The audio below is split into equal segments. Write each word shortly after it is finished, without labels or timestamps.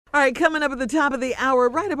All right, coming up at the top of the hour,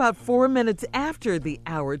 right about 4 minutes after the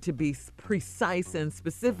hour to be precise and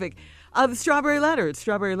specific, the Strawberry Letter. It's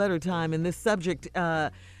Strawberry Letter time, and this subject,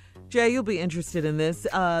 Jay, you'll be interested in this.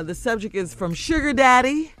 The subject is from Sugar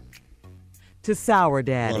Daddy to Sour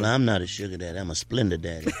Daddy. Well, I'm not a sugar daddy. I'm a Splendor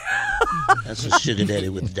daddy. That's a sugar daddy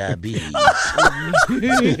with diabetes. Get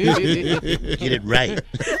it right.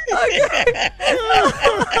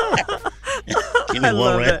 Give me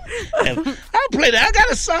one right. I'll play that. I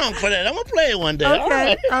got a song for that. I'm going to play it one day.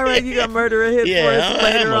 Okay. All right. You got Murder a hit for us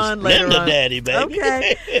later on. Splendor daddy, baby.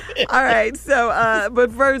 Okay. All right. So,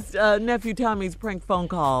 but first, Nephew Tommy's prank phone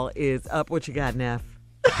call is up. What you got, Neff?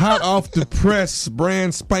 Hot off the press,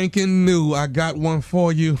 brand spanking new. I got one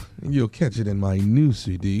for you, and you'll catch it in my new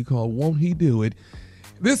CD called Won't He Do It.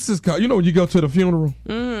 This is called, when you go to the funeral,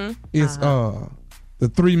 it's the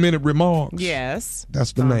 3-minute remarks. Yes.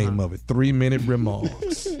 That's the name of it, 3-minute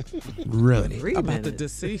remarks. Run it. About the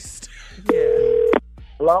deceased. Yeah.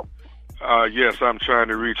 Hello? Yes, I'm trying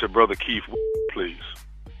to reach a brother Keith, please.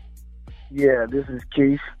 Yeah, this is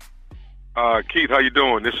Keith. Keith, how you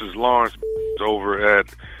doing? This is Lawrence over at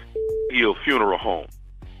Hill Funeral Home.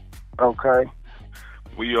 Okay.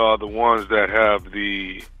 We are the ones that have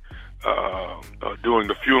the doing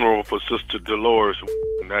the funeral for Sister Dolores,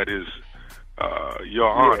 and that is your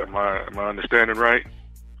aunt. Am I understanding right?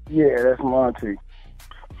 Yeah, that's my auntie.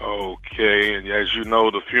 Okay, and as you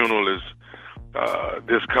know, the funeral is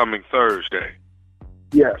this coming Thursday.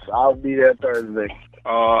 Yes, I'll be there Thursday.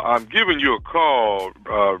 I'm giving you a call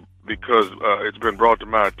because it's been brought to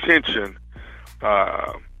my attention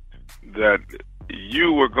that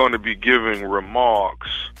you were going to be giving remarks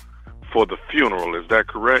for the funeral. Is that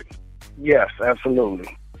correct? Yes,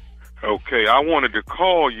 absolutely. Okay, I wanted to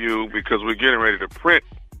call you because we're getting ready to print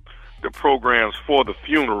the programs for the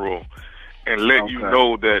funeral and let you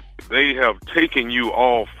know that they have taken you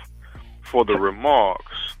off for the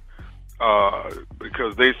remarks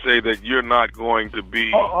because they say that you're not going to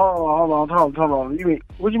be... Hold on.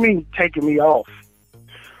 What do you mean taking me off?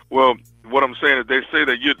 Well, what I'm saying is they say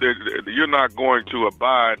that you're not going to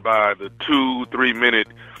abide by the 2-3 minute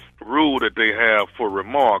rule that they have for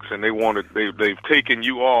remarks, and they've taken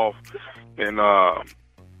you off. And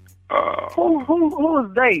who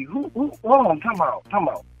is they? Who? Hold on, time out.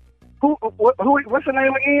 Who? What's the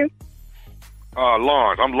name again?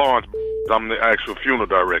 Lawrence. I'm Lawrence. I'm the actual funeral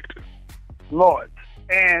director. Lawrence.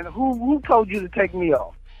 And who told you to take me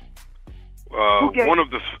off? One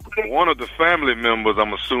of the family members,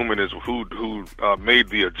 I'm assuming, is who made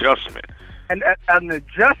the adjustment. And an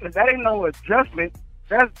adjustment? That ain't no adjustment.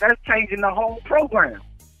 That's changing the whole program.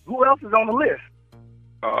 Who else is on the list?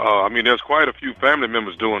 I mean, there's quite a few family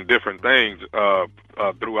members doing different things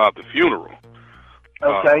throughout the funeral.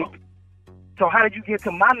 Okay. So how did you get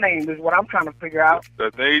to my name is what I'm trying to figure out.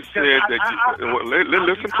 They said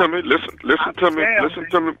listen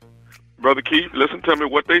to me, Brother Keith, listen to me.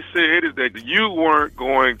 What they said is that you weren't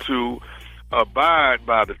going to abide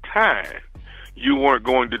by the time. You weren't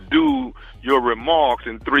going to do your remarks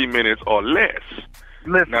in 3 minutes or less.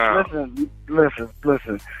 Listen.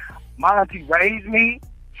 My auntie raised me.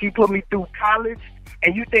 She put me through college,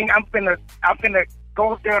 and you think I'm finna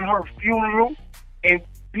go up there in her funeral and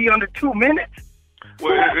be under 2 minutes?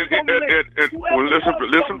 Well,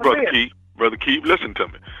 listen, Brother Keith, listen to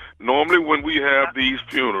me. Normally, when we have these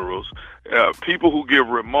funerals, people who give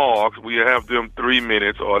remarks, we have them 3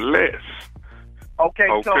 minutes or less. Okay.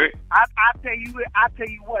 So I tell you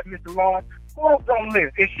what, Mr. Lawrence, who else on the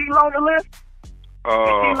list? Is she on the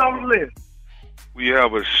list? We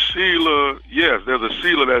have a Sheila. Yes, there's a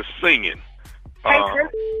Sheila that's singing. Take her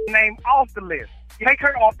name off the list. Take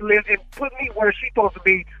her off the list and put me where she's supposed to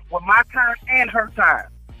be with my time and her time.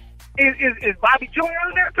 Is Bobby Jr.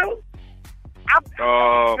 on there too? I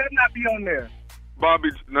better not be on there.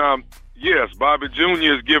 Yes, Bobby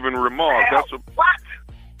Jr. is giving remarks. What?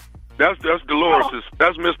 That's Dolores'.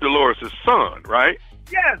 That's Miss Dolores' son, right?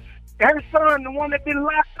 Yes, her son, the one that been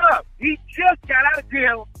locked up. He just got out of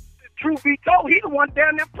jail. Truth be told, he the one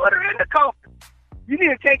down there put her in the coffin. You need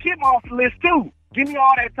to take him off the list too. Give me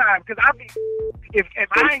all that time, because if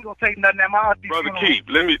I ain't gonna take nothing, I'll be. Brother Keith,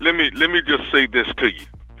 let me just say this to you.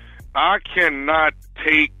 I cannot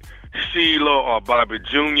take Sheila or Bobby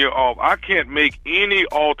Jr. off. I can't make any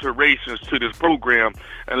alterations to this program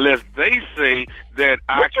unless they say that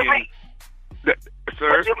I can. Sir,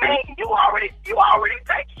 what you mean? You already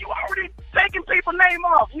taking people's name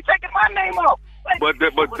off. You taking my name off. But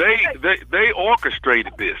they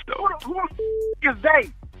orchestrated this though. Who is they?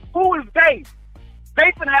 Who is they? They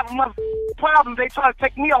finna have a problem. They try to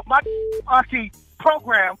take me off my auntie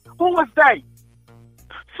program. Who is they?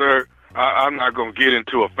 Sir, I'm not gonna get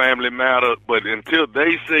into a family matter, but until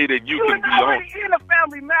they say that you can be on in a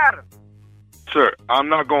family matter. Sir, I'm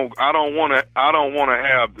not going. I don't want to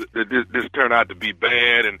have this turn out to be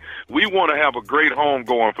bad, and we want to have a great home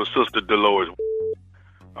going for Sister Dolores.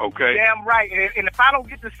 Okay. Damn right. And if I don't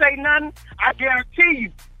get to say nothing, I guarantee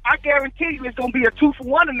you it's gonna be a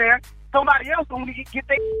 2-for-1 in there. Somebody else gonna get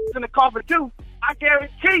their in the cover too. I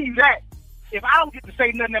guarantee you that. If I don't get to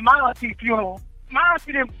say nothing at my auntie funeral, my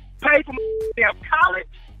auntie didn't pay for my damn college.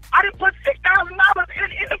 I didn't put $6,000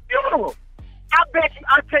 in the funeral. I bet you,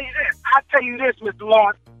 I tell you this, Mr.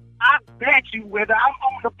 Lawrence, I bet you whether I'm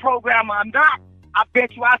on the program or not, I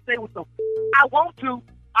bet you I say what the I want to.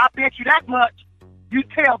 I bet you that much. You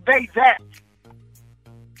tell they that.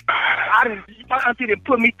 My auntie didn't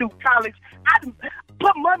put me through college. I didn't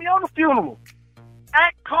put money on the funeral.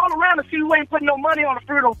 I call around and see who ain't putting no money on the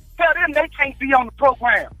funeral. Tell them they can't be on the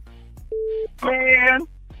program. Man.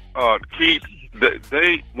 Keith,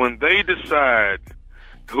 when they decide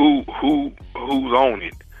who's on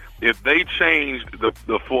it, if they change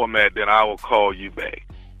the format, then I will call you back.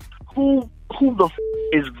 Who the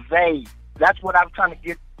is they? That's what I'm trying to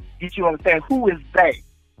get you to understand. Who is they?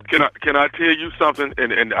 Can I tell you something?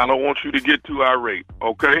 And I don't want you to get too irate,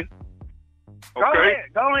 okay? Go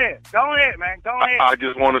ahead, man. Go ahead. I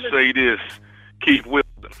just want to say this, Keith Wilson.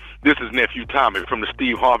 This is Nephew Tommy from the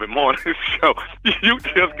Steve Harvey Morning Show. You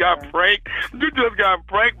just got pranked. You just got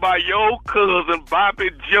pranked by your cousin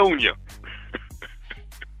Bobby Jr.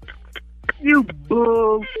 You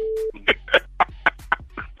bull.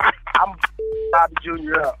 I'm Bobby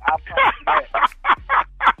Jr. up. I promise you that.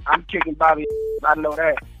 I'm kicking Bobby. I know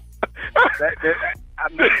that. I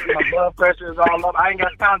know my blood pressure is all up. I ain't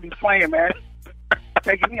got time to be playing, man.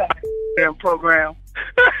 Taking me off the damn program.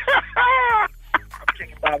 I'm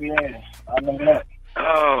kicking Bobby ass. I know that.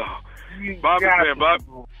 Oh,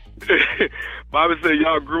 Bobby said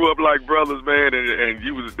y'all grew up like brothers, man, and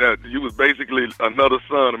you was basically another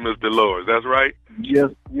son of Miss Dolores. That's right.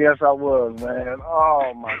 Yes, I was, man.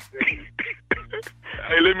 Oh my goodness.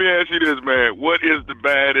 Hey, let me ask you this, man. What is the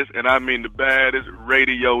baddest, and I mean the baddest,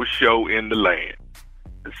 radio show in the land?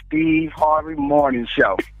 The Steve Harvey Morning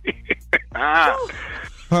Show.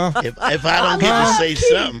 If I don't get to say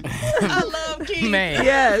something. I love Keith. Man.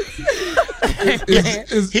 Yes.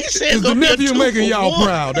 He said is the nephew making y'all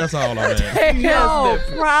proud? That's all I'm asking. No,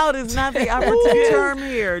 proud is not the operative term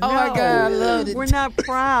here. Oh, no. my God, I love it. We're not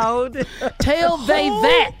proud. Tell they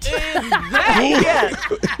that.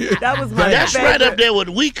 Yes. That was my That's favorite. right up there with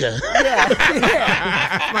Weaker.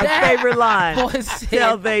 Yeah. My favorite line.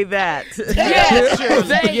 Tell they that. Yes.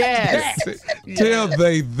 Tell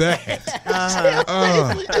they that.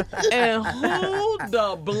 And who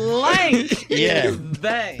the blank Yeah. is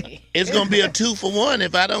they? It's going to be a 2-for-1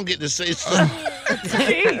 if I don't get to say something.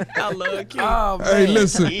 Keith. I love Keith. Oh, man. Hey,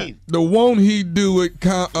 listen, the Won't He Do It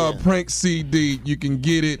prank CD, you can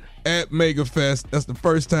get it at MegaFest. That's the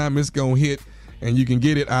first time it's going to hit, and you can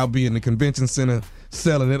get it. I'll be in the convention center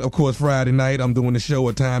selling it. Of course, Friday night, I'm doing the show,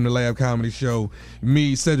 A Time to Laugh comedy show.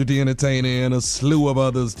 Me, Cedric the Entertainer, and a slew of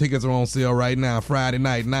others. Tickets are on sale right now, Friday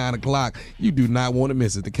night, 9 o'clock. You do not want to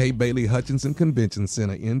miss it. The Kay Bailey Hutchinson Convention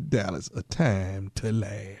Center in Dallas. A Time to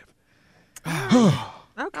Laugh.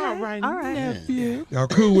 Okay. All right. Nephew. Y'all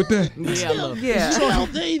cool with that? Yeah, I love it. Yeah. Tell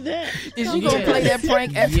they that. Is you gonna play that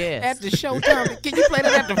prank at the show, Tommy? Can you play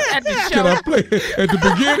that at the show? Can I play it at the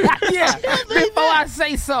beginning? Yeah. Before I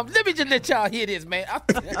say something, let me just let y'all hear this, man.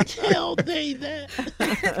 Tell they that.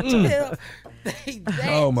 Tell they that.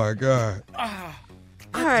 Oh, my God.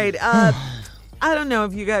 All right. I don't know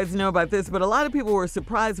if you guys know about this, but a lot of people were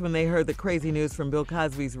surprised when they heard the crazy news from Bill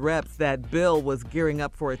Cosby's reps that Bill was gearing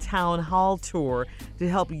up for a town hall tour to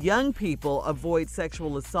help young people avoid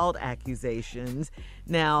sexual assault accusations.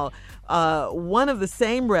 Now, one of the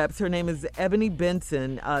same reps, her name is Ebony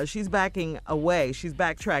Benson, she's backing away. She's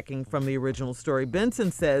backtracking from the original story.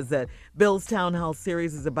 Benson says that Bill's town hall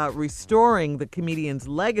series is about restoring the comedian's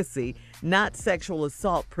legacy, not sexual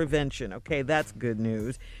assault prevention. Okay, that's good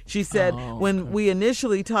news. She said when we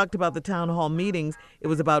initially talked about the town hall meetings, it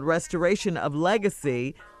was about restoration of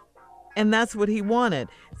legacy, and that's what he wanted.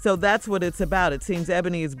 So that's what it's about. It seems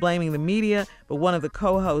Ebony is blaming the media, but one of the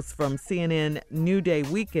co-hosts from CNN New Day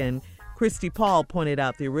Weekend, Christy Paul, pointed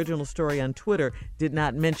out the original story on Twitter did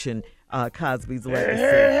not mention Cosby's legacy.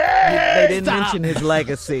 They didn't mention his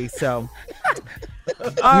legacy, so...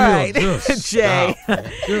 All right, Jay.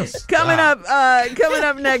 Coming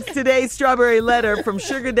up next, today's Strawberry Letter, from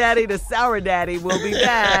Sugar Daddy to Sour Daddy. We'll be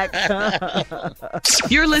back.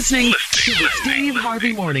 You're listening to the Steve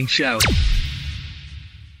Harvey Morning Show.